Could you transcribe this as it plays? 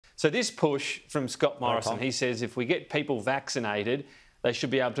So this push from Scott Morrison, he says if we get people vaccinated, they should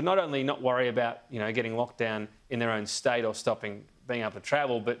be able to not only not worry about, getting locked down in their own state or stopping being able to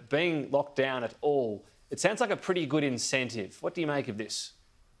travel, but being locked down at all. It sounds like a pretty good incentive. What do you make of this?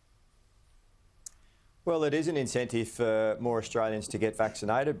 Well, it is an incentive for more Australians to get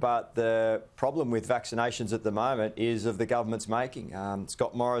vaccinated, but the problem with vaccinations at the moment is of the government's making.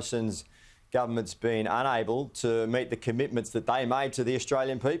 Scott Morrison's government's been unable to meet the commitments that they made to the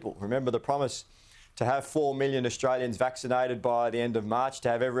Australian people. Remember the promise to have 4 million Australians vaccinated by the end of March, to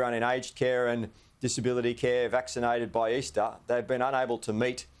have everyone in aged care and disability care vaccinated by Easter. They've been unable to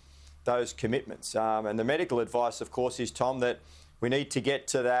meet those commitments. And the medical advice, of course, is, Tom, that we need to get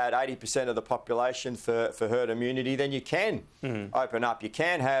to that 80% of the population for herd immunity. Then you can open up. You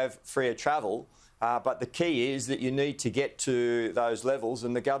can have freer travel. But the key is that you need to get to those levels.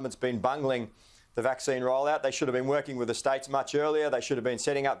 And the government's been bungling the vaccine rollout. They should have been working with the states much earlier. They should have been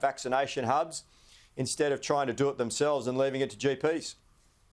setting up vaccination hubs instead of trying to do it themselves and leaving it to GPs.